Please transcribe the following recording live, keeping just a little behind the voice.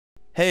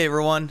Hey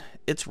everyone,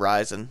 it's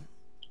Ryzen,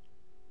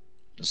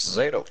 This is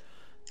Ado.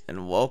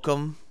 and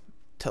welcome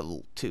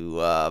to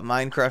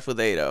Minecraft with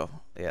Ado.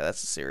 Yeah,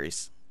 that's a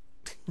series.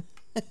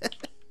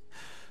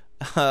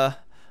 I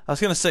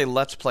was gonna say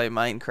Let's Play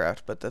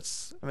Minecraft, but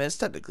I mean, it's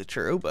technically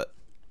true, but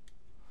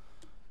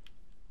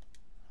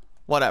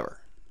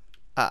whatever.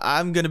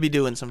 I'm gonna be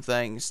doing some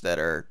things that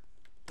are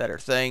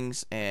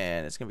things,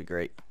 and it's gonna be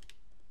great.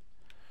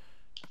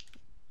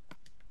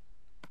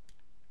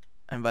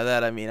 And by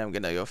that I mean I'm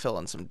gonna go fill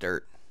in some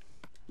dirt,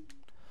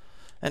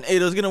 and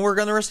Ado's gonna work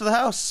on the rest of the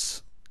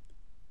house,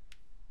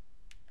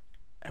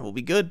 and we'll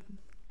be good.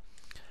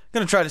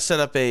 Gonna try to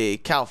set up a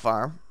cow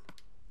farm.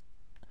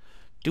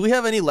 Do we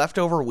have any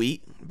leftover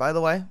wheat, by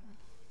the way?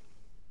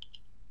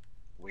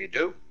 We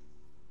do.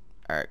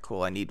 All right,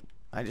 cool.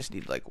 I just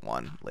need like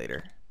one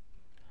later.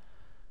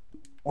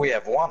 We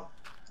have one.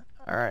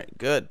 All right,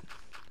 good.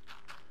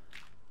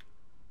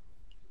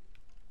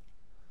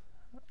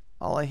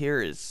 All I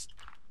hear is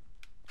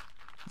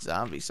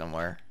zombie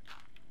somewhere.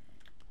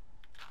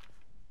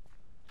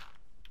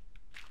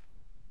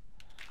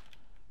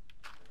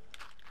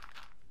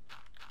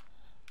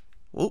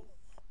 Whoop.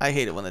 I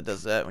hate it when it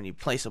does that, when you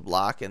place a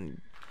block and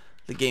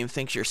the game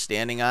thinks you're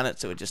standing on it,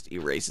 so it just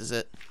erases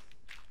it.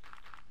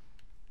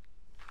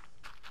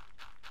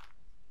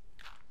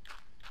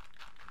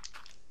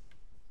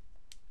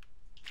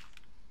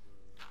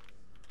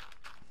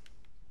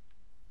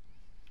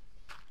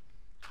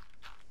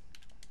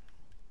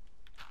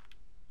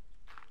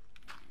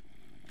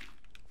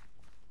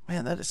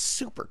 Man, that is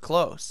super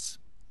close.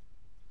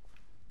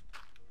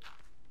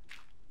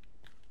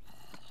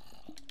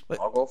 What?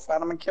 I'll go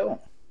find him and kill him.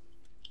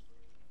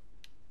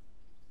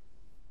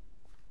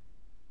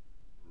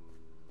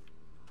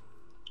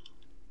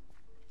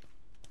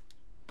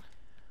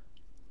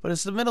 But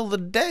it's the middle of the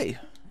day.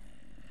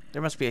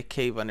 There must be a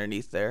cave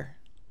underneath there.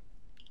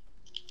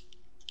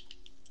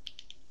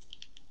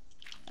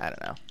 I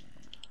don't know.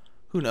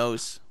 Who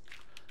knows?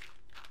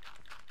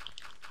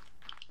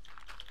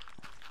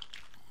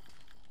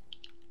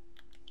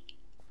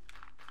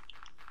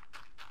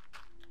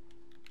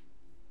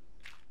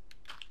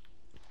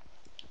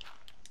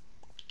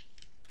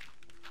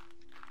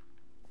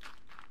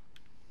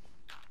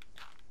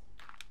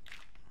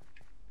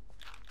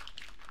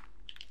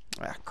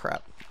 Ah,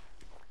 crap.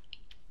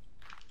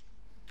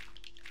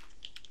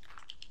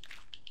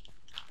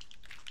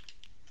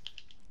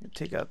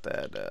 Take out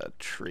that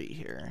tree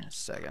here in a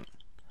second.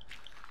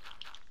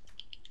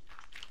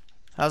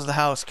 How's the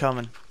house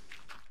coming?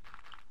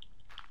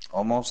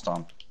 Almost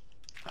done.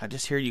 I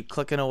just hear you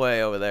clicking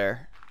away over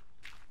there.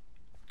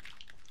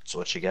 That's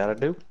what you gotta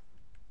do.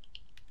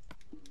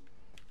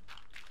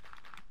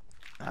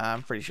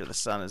 I'm pretty sure the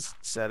sun is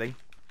setting.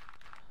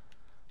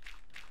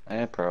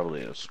 It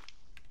probably is.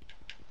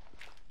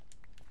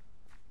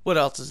 What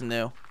else is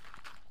new? I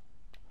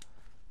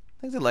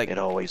think they're like It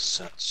always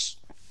sets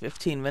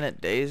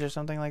 15-minute days or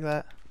something like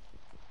that.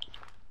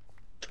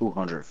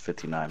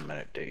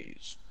 259-minute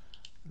days.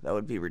 That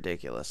would be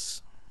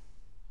ridiculous.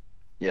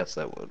 Yes,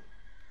 that would.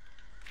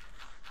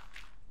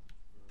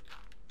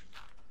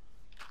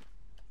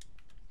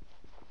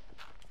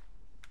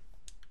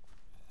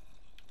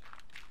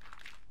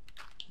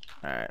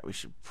 Alright, we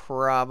should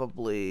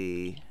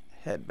probably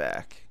head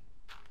back.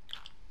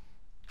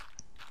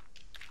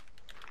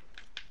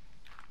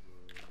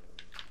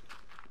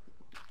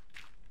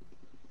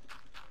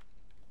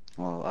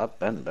 Well, I've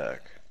been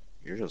back.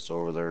 You're just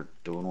over there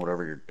doing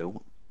whatever you're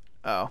doing.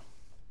 Oh.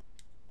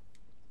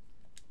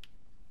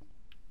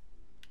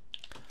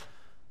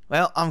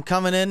 Well, I'm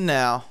coming in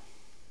now.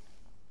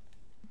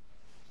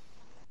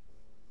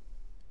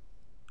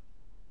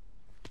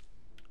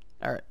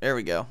 Alright, there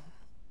we go.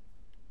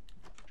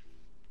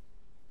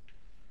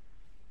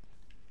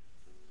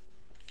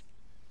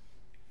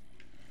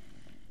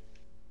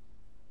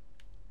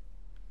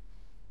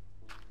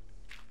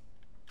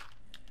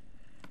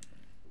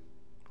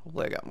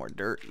 Hopefully I got more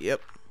dirt.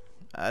 Yep,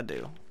 I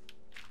do.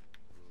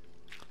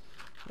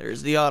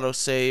 There's the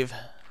autosave.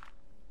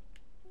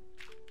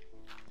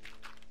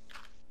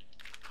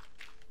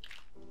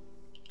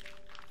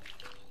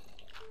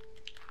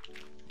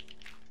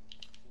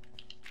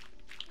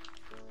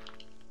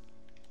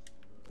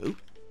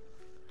 Oop.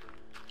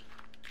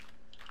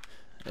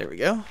 There we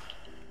go.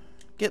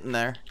 Getting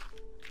there.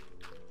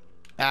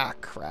 Ah,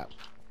 crap.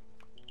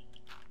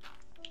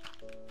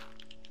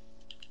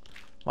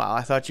 Wow,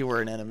 I thought you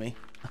were an enemy.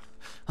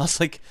 I was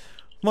like,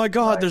 my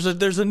God, Nice.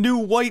 there's a new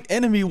white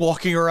enemy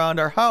walking around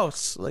our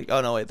house. Like,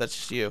 oh no, wait, that's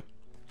just you.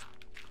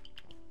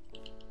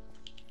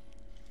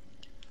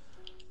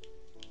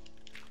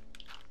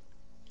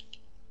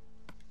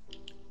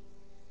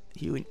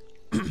 You.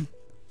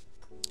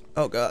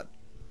 Oh God.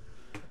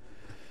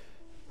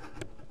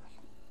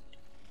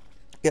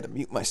 Gotta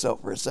mute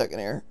myself for a second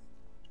here.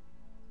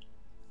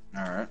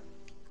 Alright.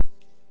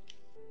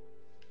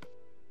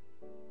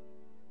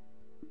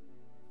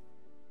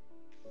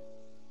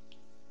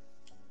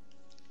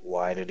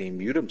 Why did he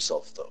mute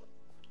himself, though?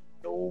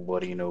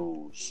 Nobody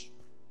knows.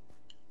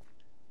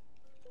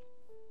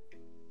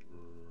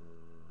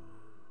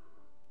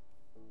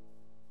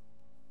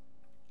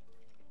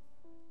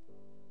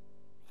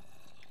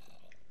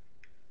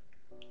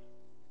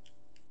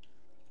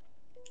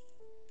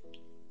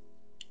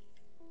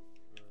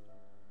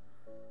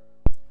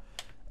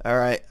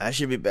 Alright, I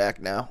should be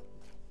back now.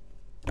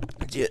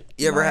 You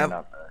No, ever you're have...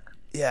 not back.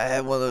 Yeah, I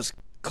had one of those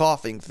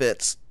coughing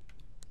fits.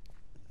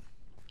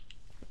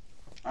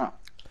 Oh.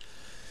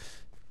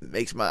 It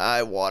makes my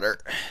eye water.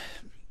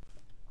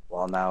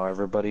 Well, now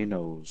everybody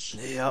knows.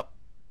 Yep.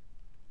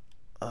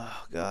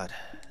 Oh, God.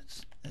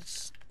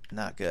 It's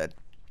not good.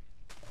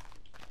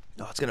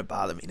 Oh, it's gonna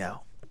bother me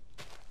now.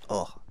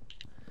 Oh.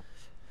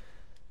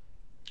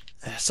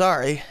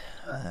 Sorry.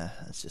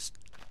 It's just...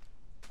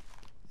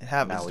 It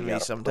happens Now to we me gotta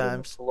put it on the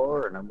sometimes.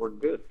 floor, and then we're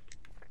good.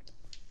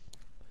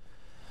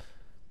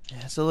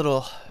 Yeah, it's a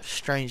little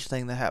strange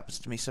thing that happens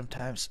to me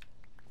sometimes.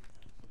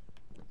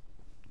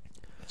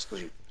 It's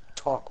because you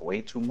talk way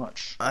too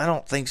much. I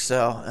don't think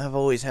so. I've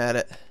always had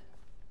it.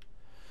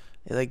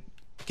 It like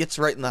gets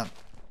right in the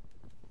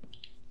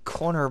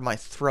corner of my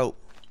throat,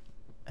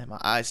 and my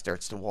eye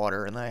starts to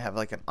water, and then I have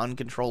like an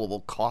uncontrollable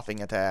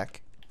coughing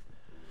attack.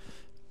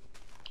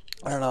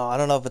 I don't know. I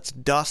don't know if it's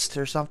dust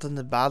or something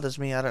that bothers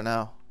me. I don't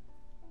know.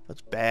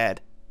 It's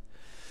bad.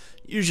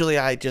 Usually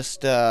I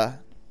just can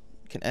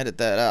edit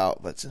that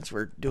out, but since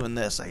we're doing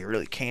this, I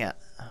really can't.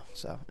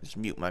 So just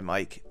mute my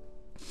mic.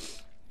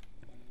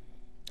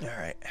 All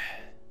right.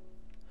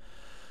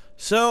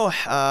 So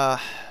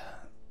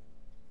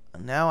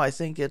now I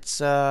think it's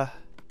time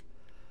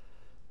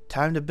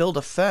to build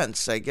a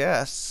fence, I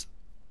guess.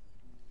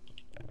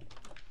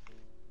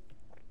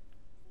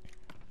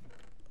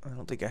 I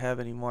don't think I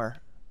have any more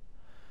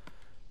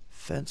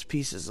fence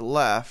pieces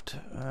left.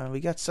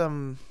 We got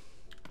some,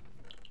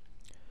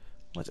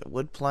 what's it,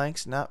 wood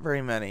planks? Not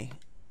very many,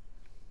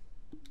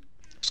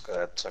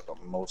 That took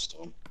up most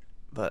of them.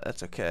 but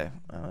that's okay.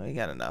 We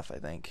got enough, I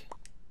think.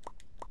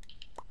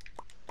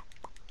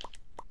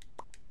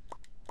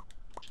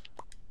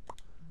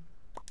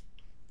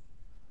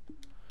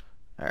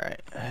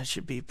 Alright, that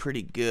should be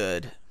pretty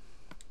good.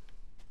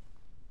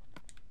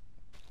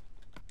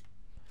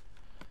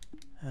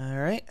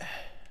 Alright.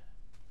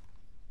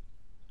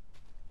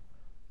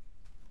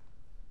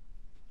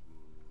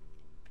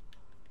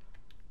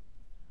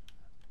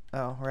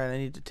 Oh, right, I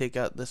need to take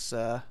out this,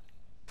 I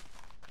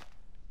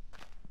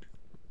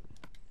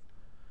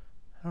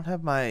don't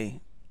have my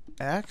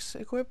axe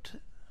equipped?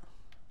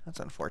 That's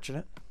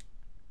unfortunate.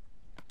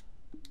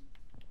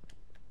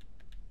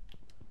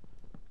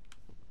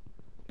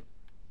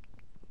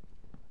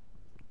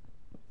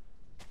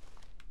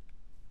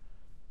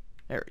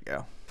 There we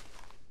go.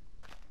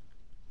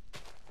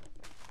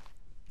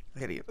 I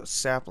gotta get those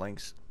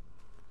saplings.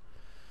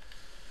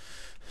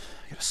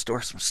 I gotta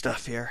store some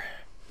stuff here.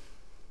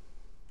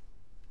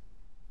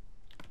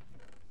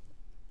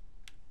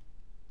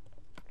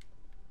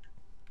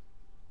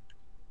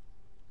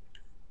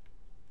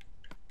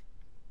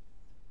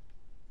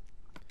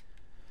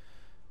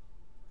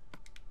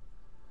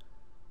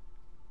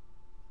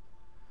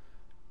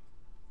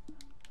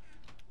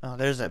 Oh,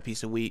 there's that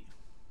piece of wheat.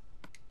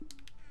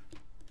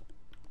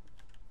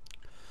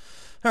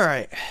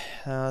 Alright,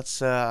 let's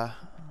go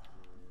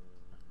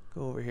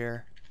over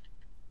here.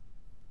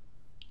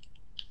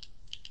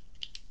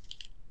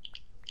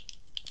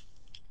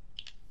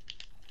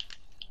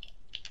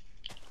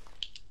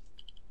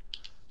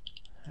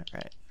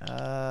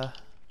 Alright,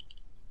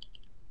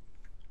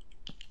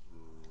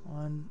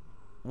 one.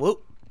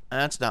 Whoop,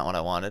 that's not what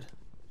I wanted.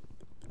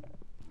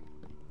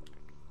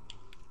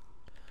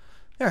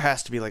 There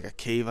has to be like a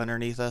cave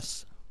underneath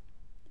us.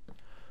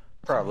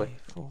 Probably.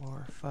 3,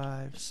 4,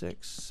 5,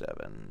 6,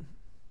 7.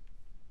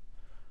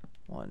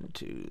 1,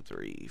 2,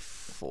 3,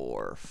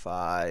 4,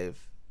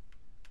 5,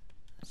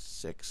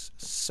 6,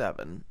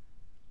 7.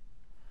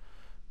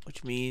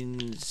 Which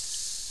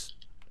means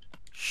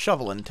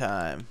shoveling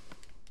time.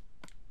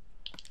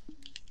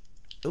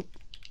 Oop,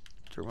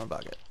 threw my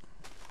bucket.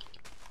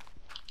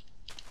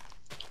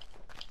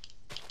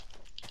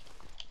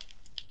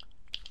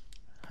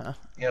 Huh?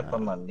 Yep,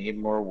 I'm gonna need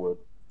more wood.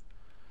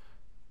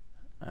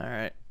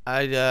 Alright.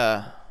 I've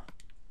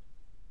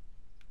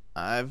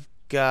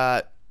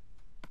got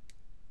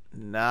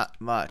not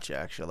much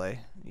actually.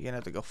 You're gonna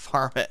have to go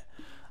farm it.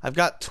 I've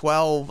got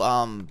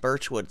 12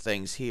 birchwood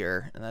things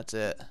here, and that's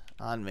it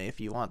on me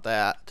if you want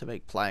that to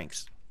make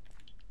planks.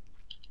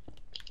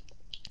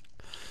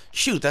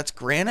 Shoot, that's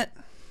granite?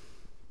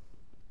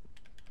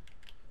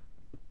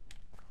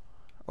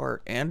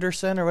 Or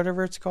Anderson or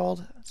whatever it's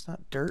called. It's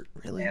not dirt,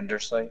 really.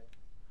 Andesite.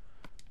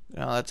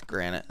 No, that's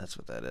granite. That's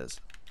what that is.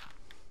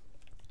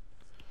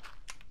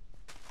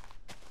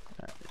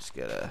 Alright, just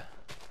gotta...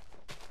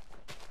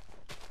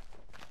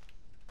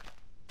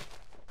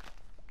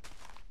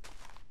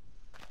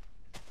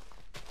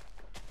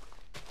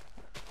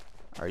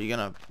 Are you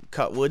gonna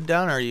cut wood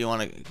down, or you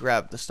want to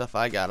grab the stuff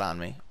I got on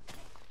me?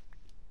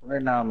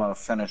 Right now, I'm gonna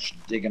finish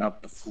digging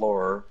up the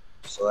floor,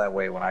 so that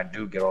way when I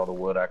do get all the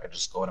wood, I can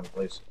just go in and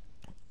place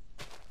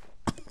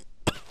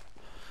it.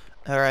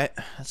 Alright,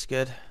 that's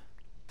good.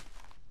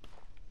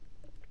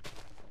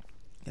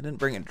 I didn't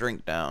bring a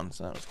drink down,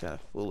 so that was kind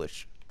of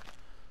foolish.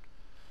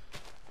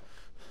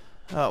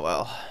 Oh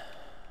well,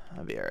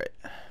 I'll be alright.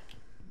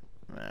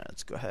 Alright,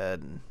 let's go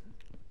ahead and...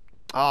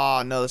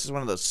 Oh no, this is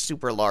one of those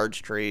super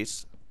large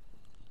trees.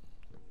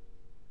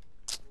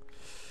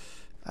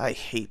 I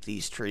hate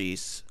these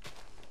trees.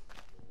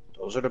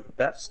 Those are the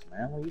best,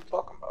 man. What are you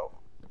talking about?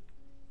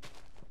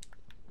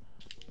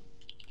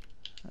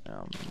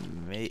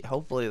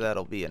 Hopefully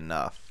that'll be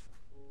enough.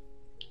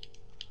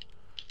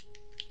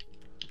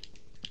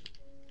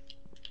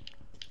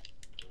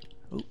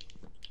 Oop.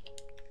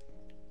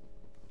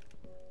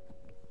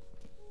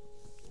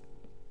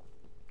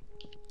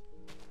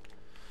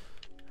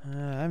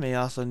 I may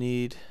also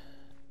need...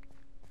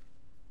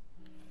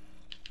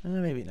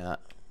 maybe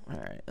not.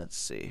 Alright, let's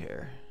see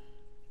here.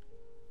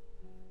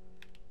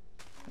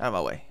 Out of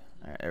my way.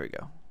 Alright, there we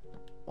go.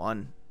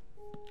 1.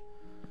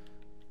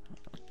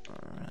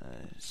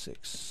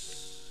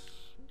 6.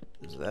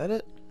 Is that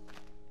it?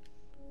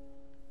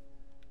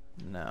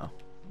 No.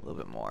 A little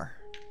bit more.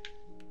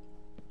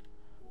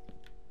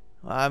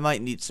 Well, I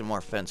might need some more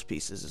fence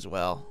pieces as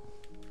well.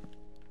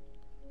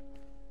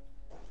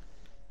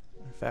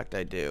 In fact,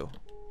 I do.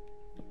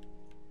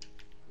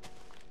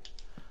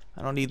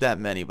 I don't need that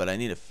many, but I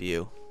need a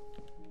few.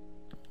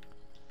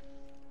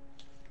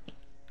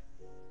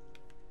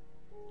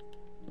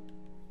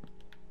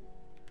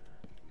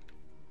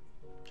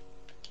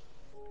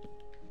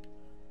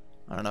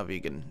 I don't know if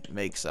you can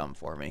make some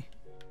for me.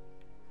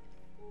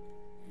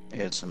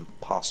 It's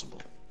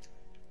impossible.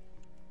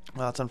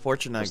 Well, it's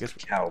unfortunate, I guess. The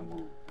cow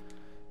moved.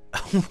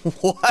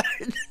 What?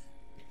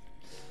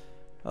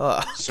 Oh,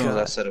 As soon as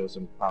I said it was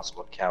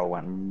impossible, cow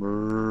went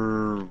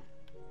murr.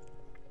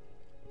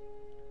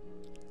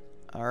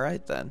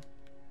 Alright then.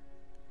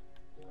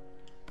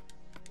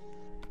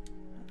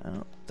 I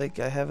don't think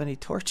I have any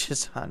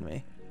torches on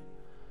me.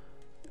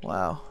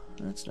 Wow,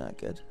 that's not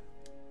good.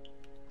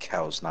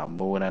 Cow's not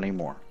mooing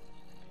anymore.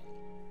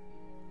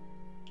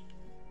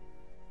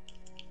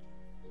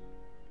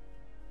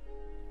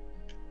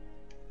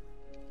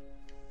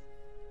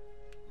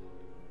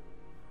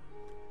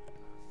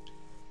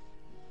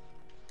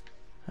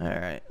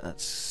 Alright,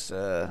 let's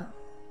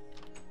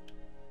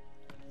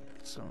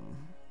some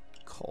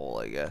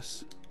coal, I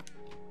guess.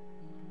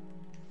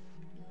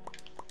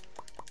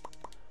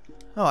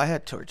 Oh, I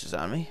had torches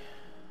on me.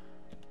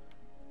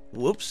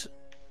 Whoops.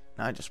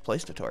 I just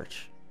placed a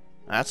torch.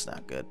 That's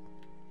not good.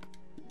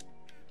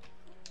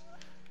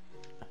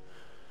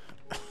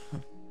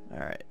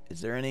 Alright,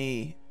 is there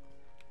any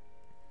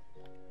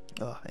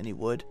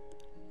wood?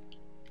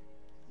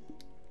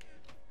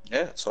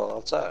 Yeah, it's all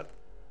outside.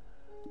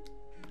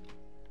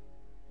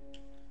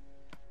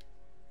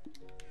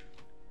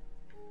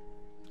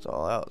 It's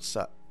all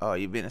outside. Oh,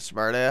 you being a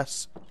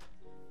smartass?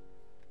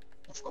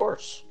 Of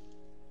course.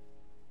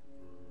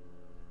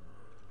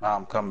 Nah,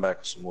 I'm coming back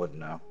with some wood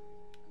now.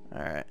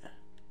 Alright.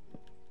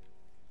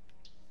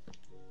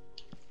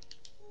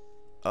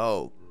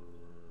 Oh,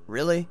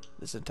 really?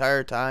 This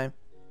entire time?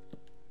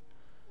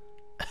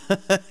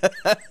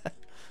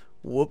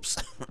 Whoops.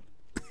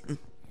 God,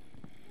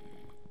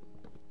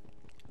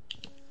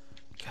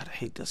 I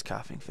hate those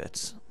coughing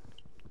fits.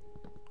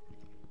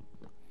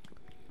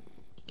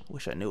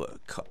 Wish I knew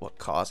what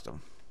caused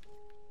them.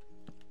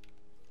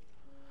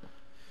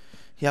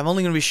 Yeah, I'm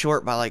only gonna be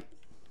short by like,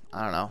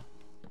 I don't know,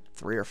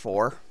 3 or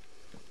 4.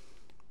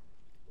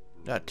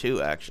 Not 2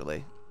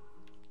 actually.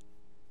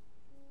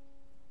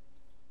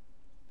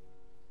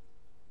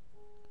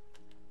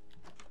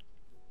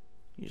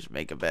 You just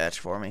make a batch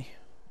for me.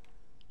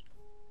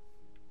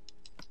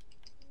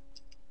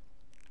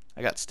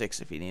 I got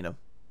sticks if you need them.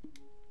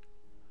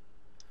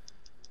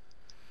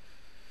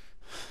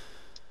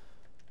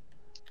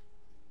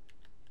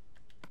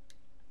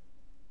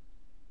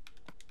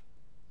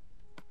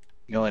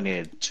 You only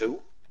needed 2?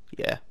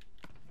 Yeah.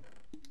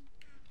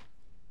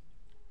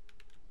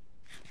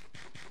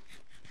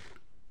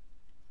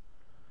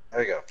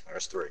 There you go.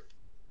 There's 3.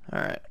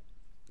 Alright.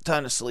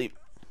 Time to sleep.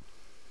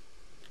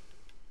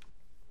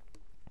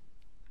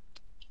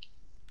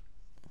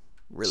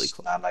 Really It's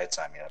close. not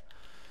nighttime yet.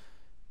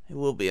 It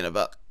will be in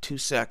about 2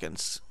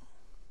 seconds.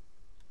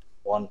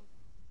 1,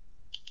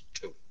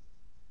 2.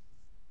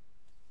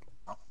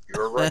 Oh, you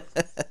were right.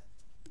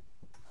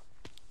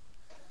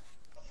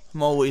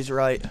 I'm always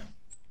right.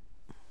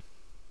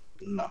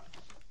 No.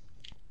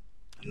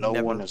 No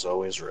Never. one is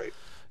always right.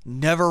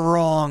 Never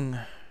wrong.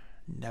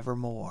 Never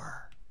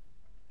more.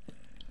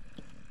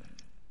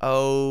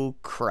 Oh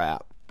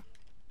crap.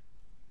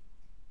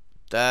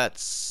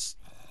 That's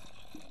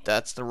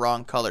the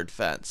wrong colored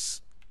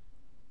fence.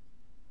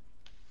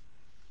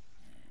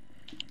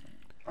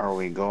 Are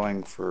we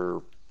going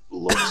for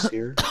looks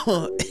here? Or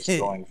are we just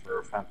going for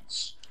a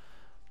fence?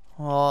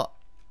 Well,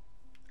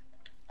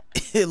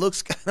 it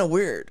looks kind of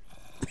weird.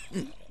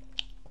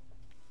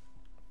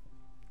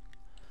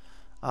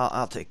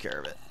 I'll take care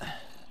of it.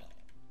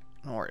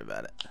 Don't worry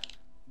about it.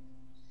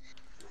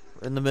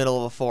 We're in the middle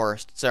of a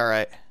forest. It's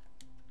alright.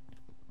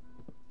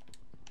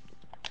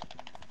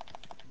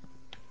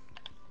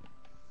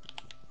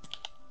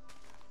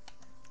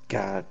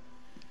 God.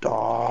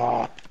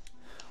 Oh,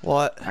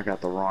 What? I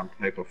got the wrong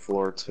type of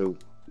floor, too.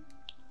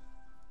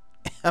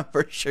 I'm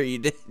pretty sure you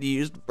did. You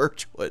used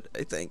birchwood,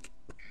 I think.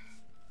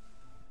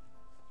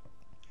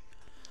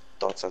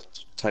 That's the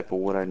type of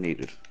wood I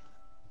needed.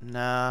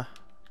 Nah.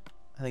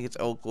 I I think it's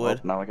oak Well,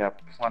 wood. now I got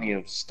plenty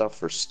of stuff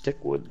for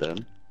stick wood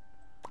then.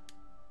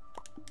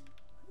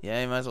 Yeah,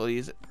 you might as well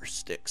use it for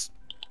sticks.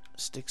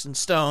 Sticks and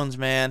stones,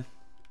 man.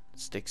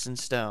 Sticks and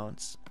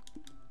stones.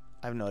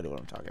 I have no idea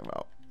what I'm talking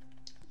about.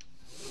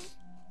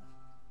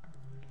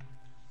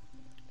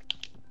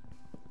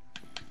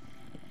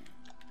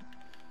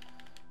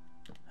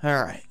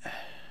 Alright.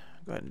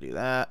 Go ahead and do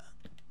that.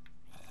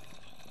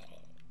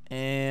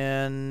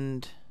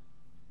 And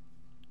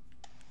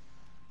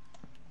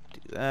do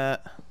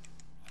that.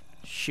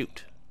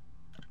 Shoot.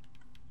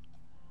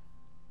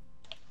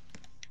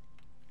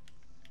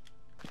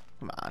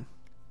 Come on.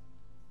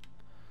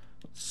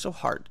 It's so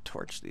hard to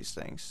torch these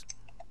things.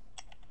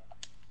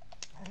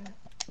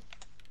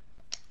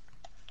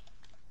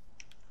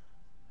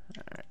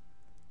 Alright.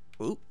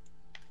 Oop.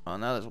 Oh,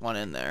 now there's one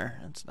in there.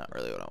 That's not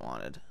really what I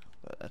wanted,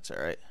 but that's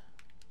alright.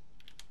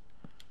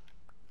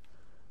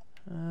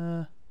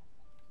 There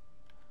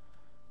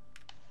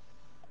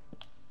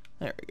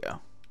we go.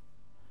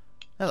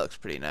 That looks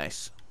pretty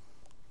nice.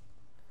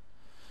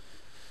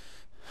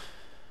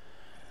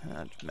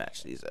 I'll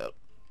match these up.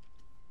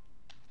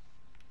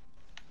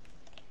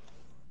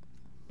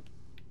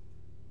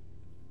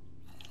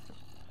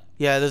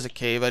 Yeah, there's a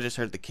cave. I just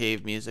heard the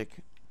cave music.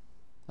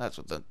 That's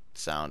what the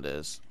sound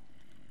is.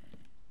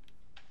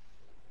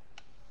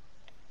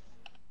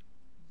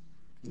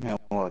 Yeah,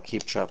 well, I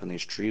keep chopping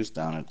these trees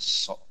down.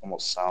 It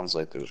almost sounds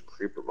like there's a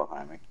creeper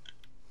behind me.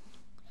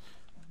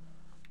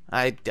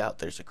 I doubt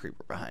there's a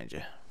creeper behind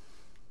you.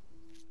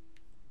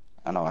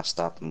 I know, I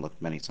stopped and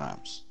looked many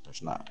times.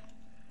 There's not.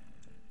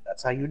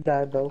 That's how you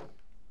died, though.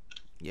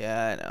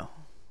 Yeah, I know.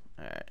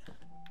 Alright.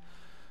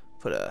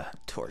 Put a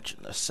torch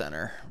in the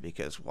center,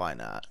 because why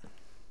not?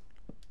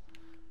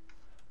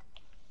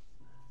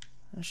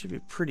 That should be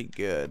pretty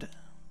good.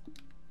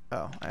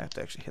 Oh, I have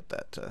to actually hit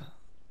that to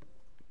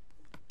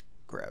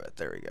grab it.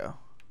 There we go.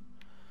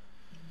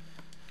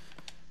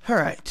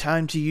 Alright,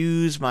 time to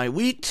use my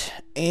wheat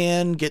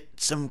and get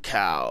some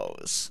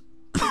cows.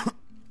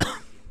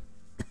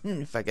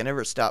 If I can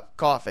ever stop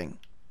coughing.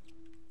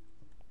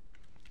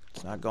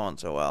 It's not going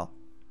so well.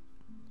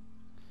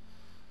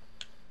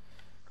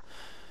 I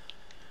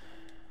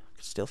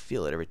can still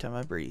feel it every time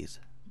I breathe.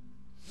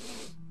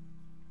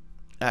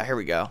 Ah, here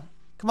we go.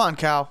 Come on,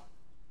 cow.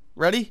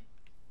 Ready?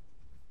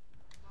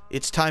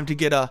 It's time to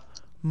get a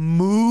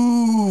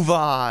move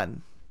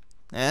on.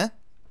 Eh?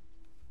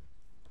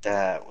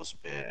 That was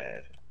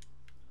bad.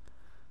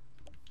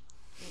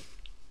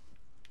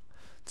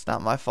 It's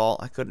not my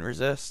fault. I couldn't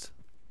resist.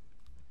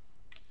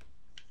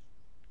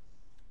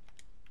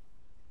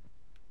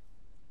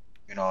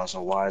 You know, as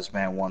a wise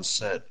man once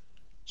said,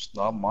 it's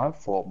not my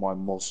fault my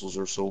muscles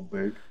are so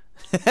big.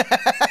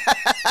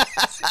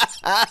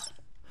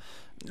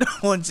 No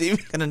one's even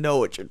gonna know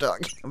what you're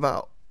talking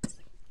about.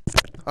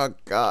 Oh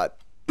God,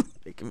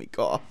 making me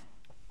cough.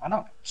 I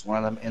know. It's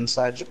one of them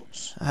inside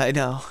jokes. I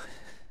know.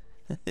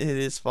 It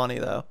is funny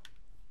though.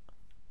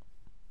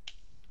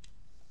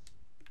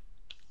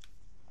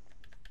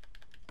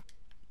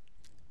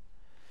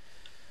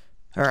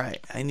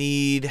 Alright, I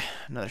need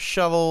another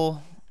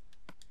shovel.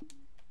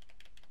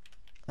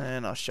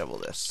 And I'll shovel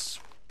this.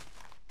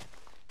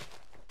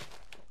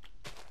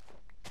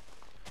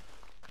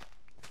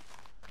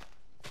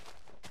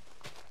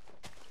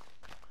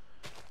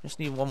 Just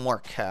need one more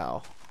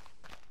cow.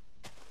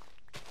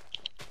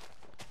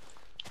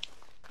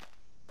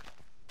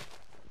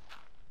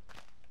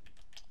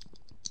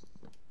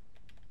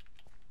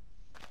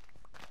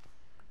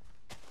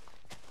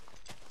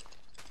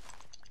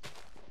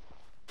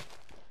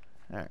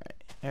 Alright,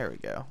 there we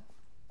go.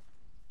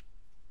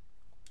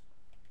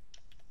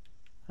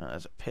 Oh,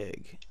 there's a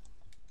pig.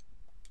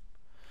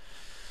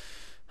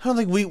 I don't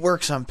think wheat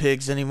works on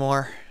pigs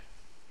anymore.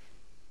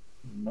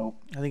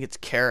 Nope. I think it's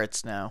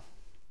carrots now.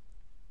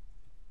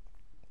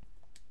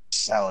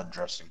 Salad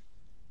dressing.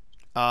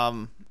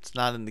 It's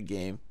not in the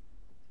game.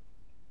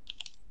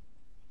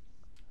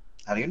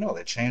 How do you know?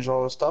 They changed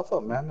all this stuff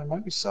up, man. There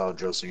might be salad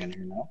dressing in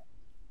here now.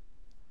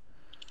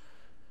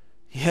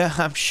 Yeah,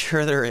 I'm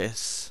sure there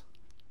is.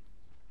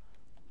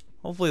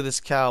 Hopefully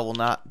this cow will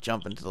not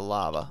jump into the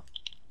lava.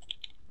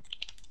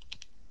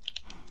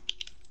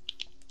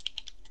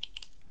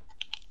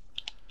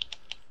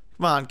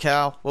 Come on,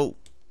 cow. Whoa.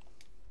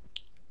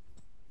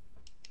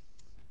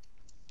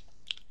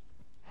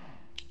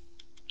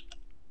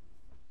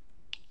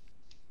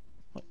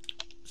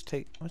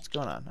 What's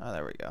going on? Oh,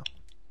 there we go.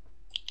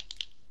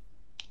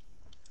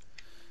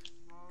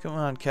 Come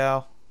on,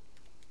 cow.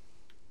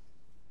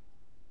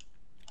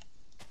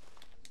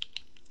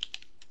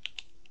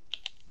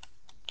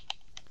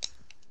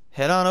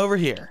 Head on over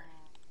here.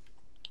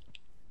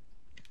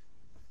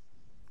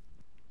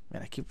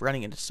 Man, I keep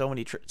running into so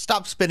many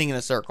Stop spinning in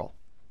a circle.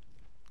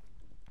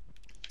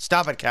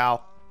 Stop it,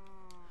 cow.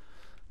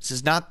 This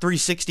is not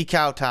 360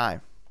 cow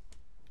time.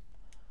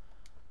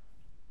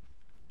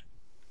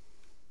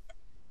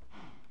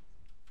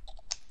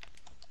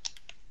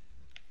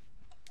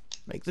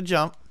 Make the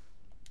jump.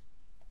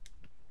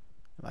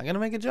 Am I gonna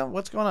make a jump?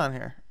 What's going on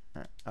here?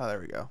 Right. Oh, there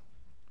we go.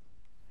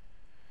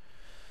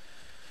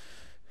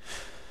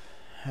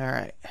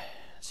 Alright.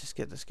 Let's just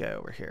get this guy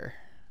over here.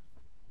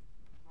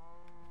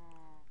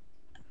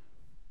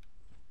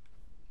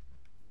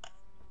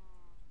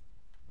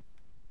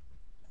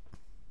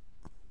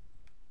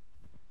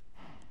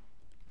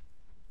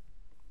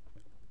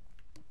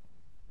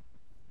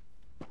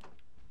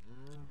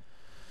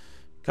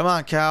 Come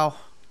on, cow.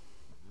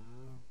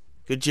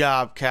 Good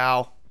job,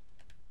 cow.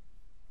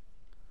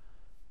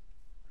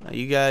 Now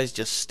you guys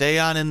just stay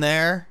on in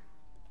there.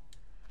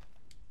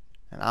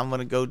 And I'm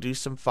gonna go do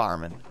some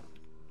farming.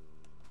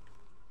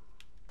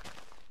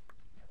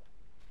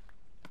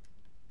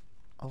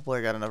 Hopefully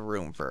I got enough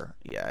room for...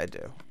 Yeah, I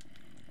do.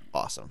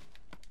 Awesome.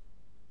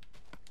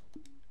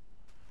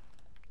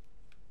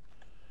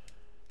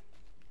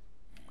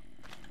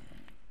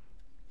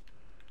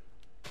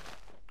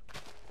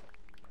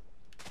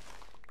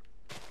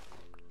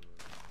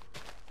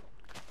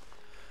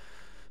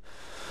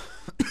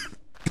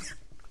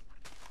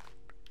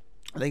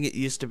 I think it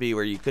used to be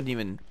where you couldn't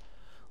even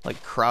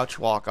like crouch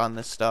walk on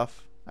this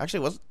stuff.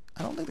 Actually,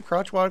 I don't think the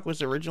crouch walk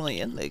was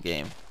originally in the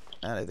game.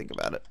 Now that I think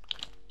about it.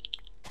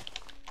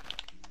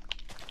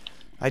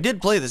 I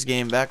did play this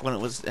game back when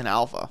it was in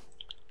alpha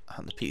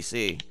on the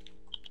PC.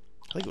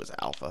 I think it was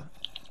alpha.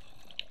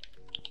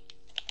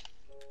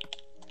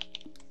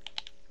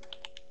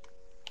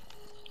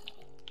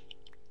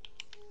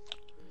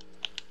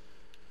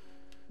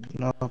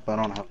 Nope, I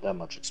don't have that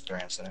much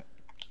experience in it.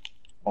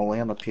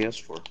 Only on the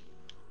PS4.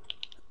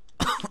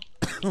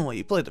 Well,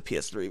 you played the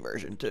PS3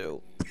 version too.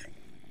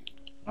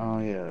 Oh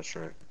yeah, that's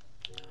right.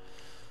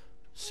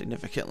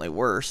 Significantly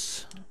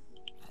worse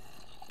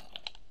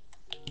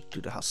due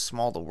to how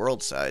small the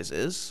world size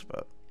is,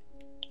 but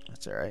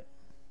that's alright.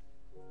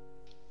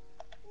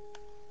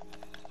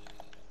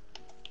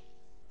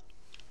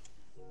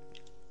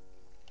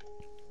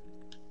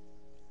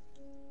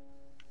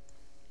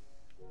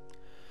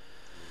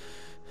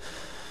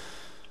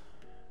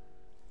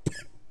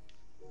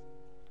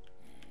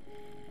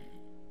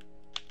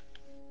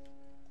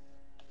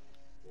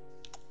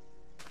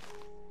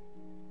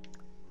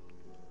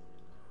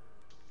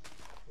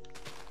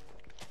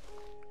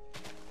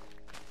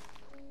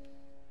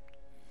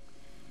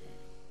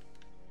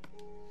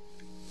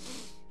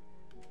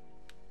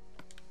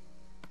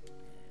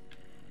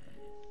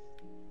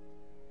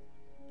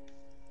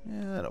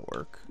 Yeah, that'll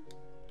work.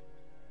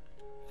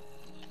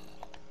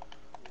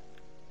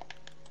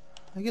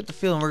 I get the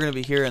feeling we're going to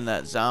be hearing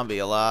that zombie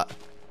a lot.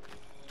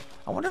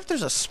 I wonder if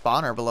there's a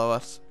spawner below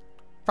us.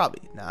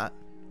 Probably not.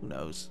 Who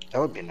knows?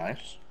 That would be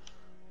nice.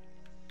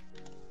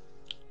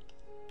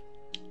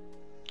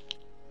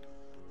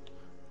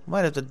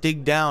 Might have to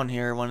dig down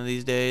here one of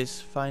these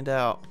days. Find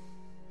out.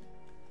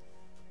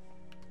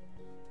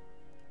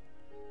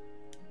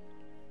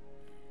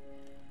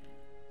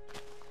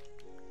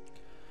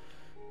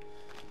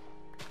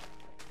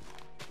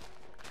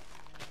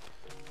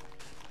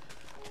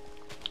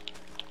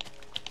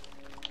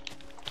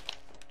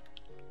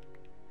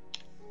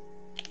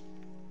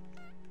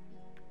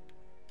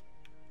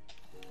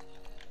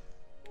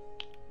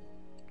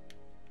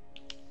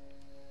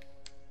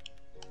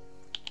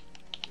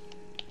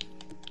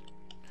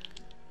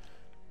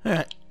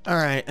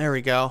 Alright, there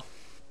we go.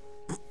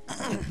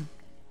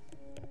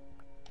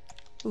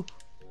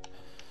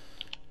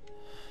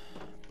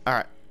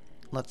 Alright,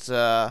 let's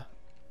do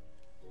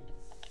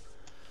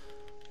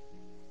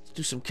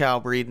some cow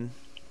breeding.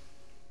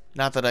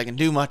 Not that I can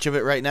do much of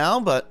it right now,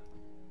 but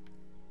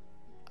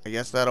I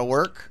guess that'll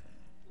work.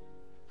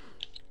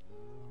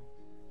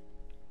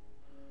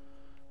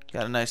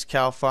 Got a nice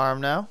cow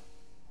farm now.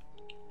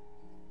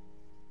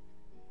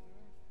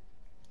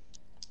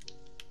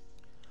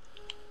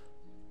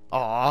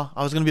 Aw,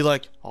 I was gonna be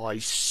like, oh, I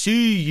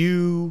see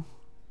you.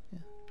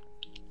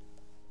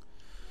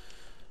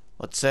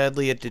 But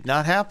sadly, it did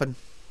not happen.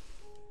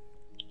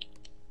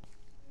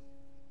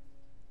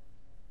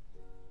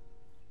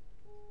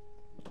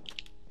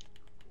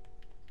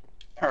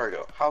 There we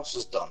go. House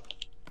is done.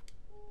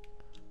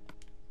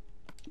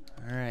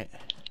 Alright.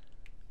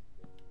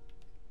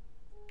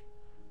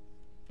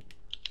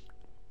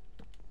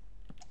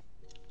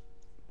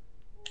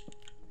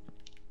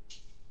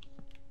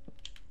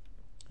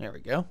 There we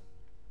go.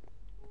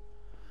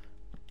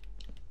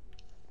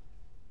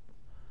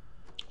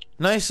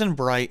 Nice and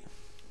bright.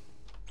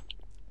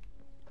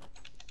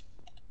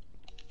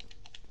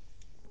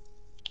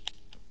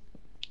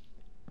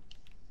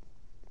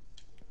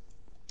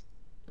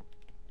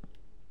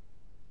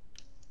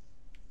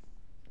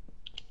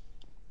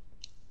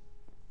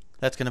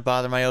 That's going to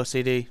bother my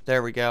OCD.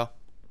 There we go.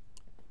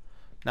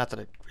 Not that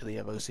I really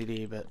have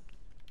OCD, but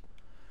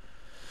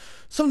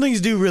some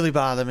things do really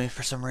bother me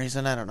for some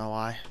reason. I don't know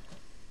why.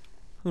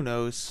 Who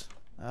knows?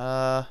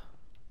 Well,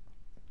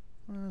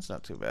 that's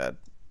not too bad.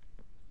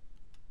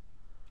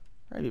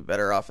 I'd be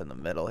better off in the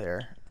middle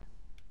here.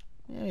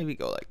 Yeah, maybe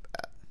go like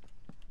that.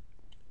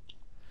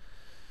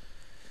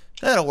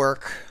 That'll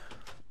work.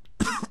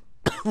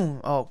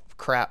 Oh,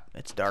 crap.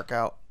 It's dark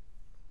out.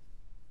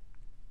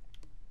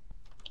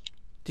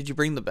 Did you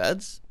bring the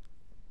beds?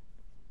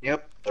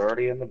 Yep, they're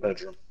already in the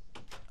bedroom.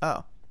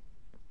 Oh.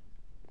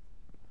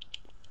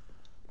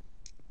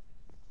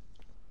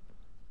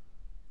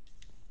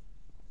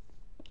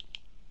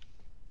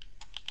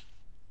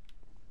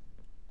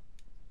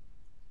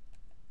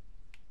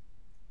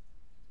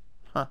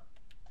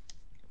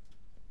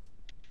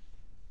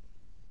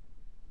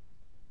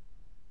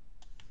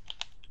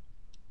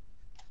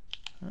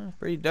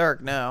 Pretty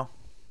dark now.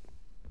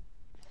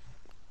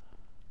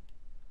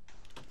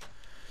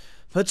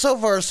 But so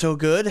far, so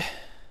good.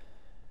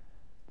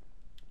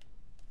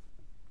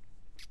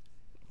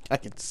 I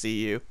can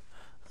see you.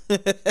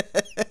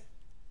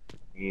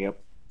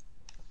 Yep.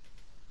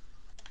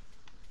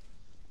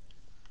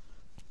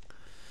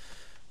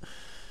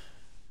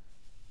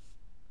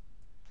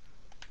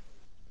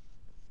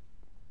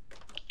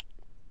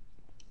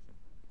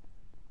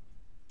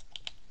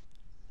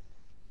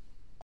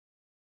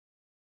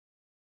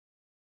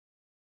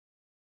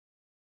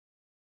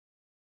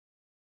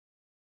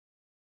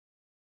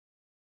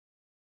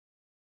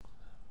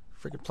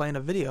 Freaking playing a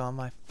video on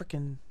my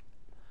freaking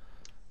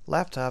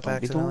laptop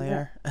Don't be doing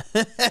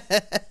accidentally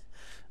that.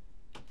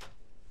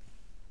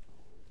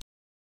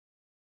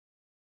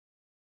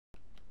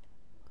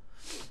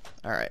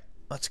 there. Alright,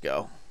 let's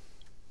go.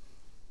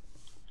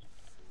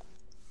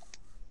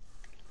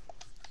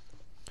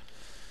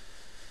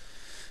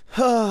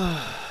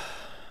 I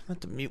meant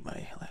to mute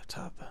my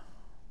laptop.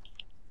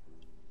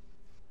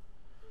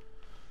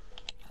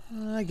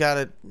 I got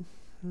it.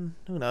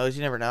 Who knows?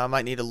 You never know. I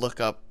might need to look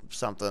up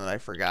something that I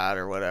forgot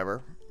or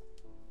whatever.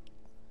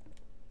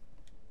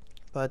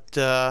 But,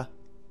 I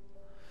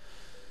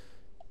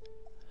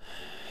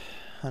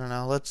don't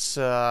know. Let's,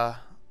 what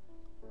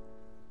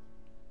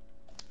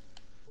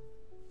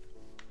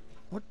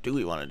do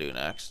we want to do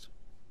next?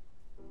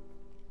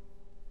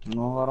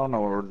 No, I don't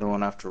know what we're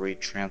doing after we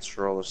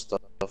transfer all this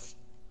stuff.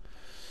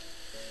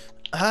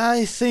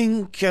 I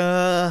think,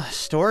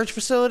 storage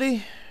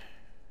facility?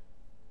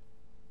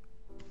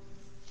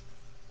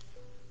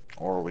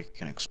 Or we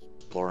can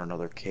explore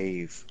another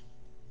cave.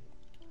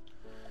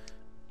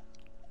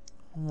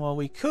 Well,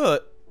 we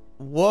could.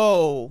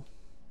 Whoa.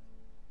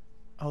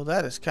 Oh,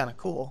 that is kind of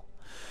cool.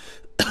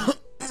 Yeah,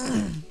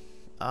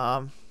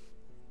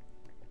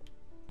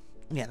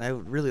 and I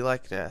would really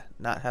like to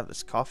not have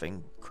this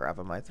coughing crap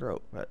in my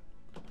throat, but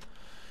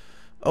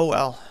oh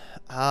well.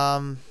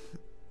 How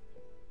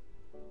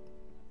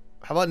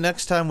about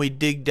next time we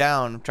dig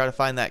down, try to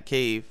find that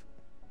cave?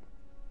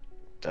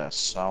 That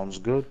sounds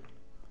good.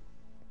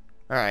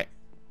 All right.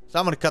 So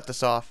I'm gonna cut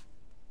this off.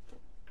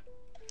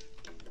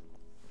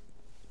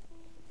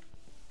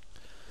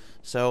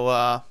 So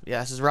yeah,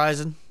 this is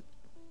Ryzen.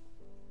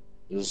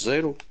 This is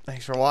Zadel.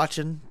 Thanks for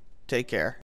watching. Take care.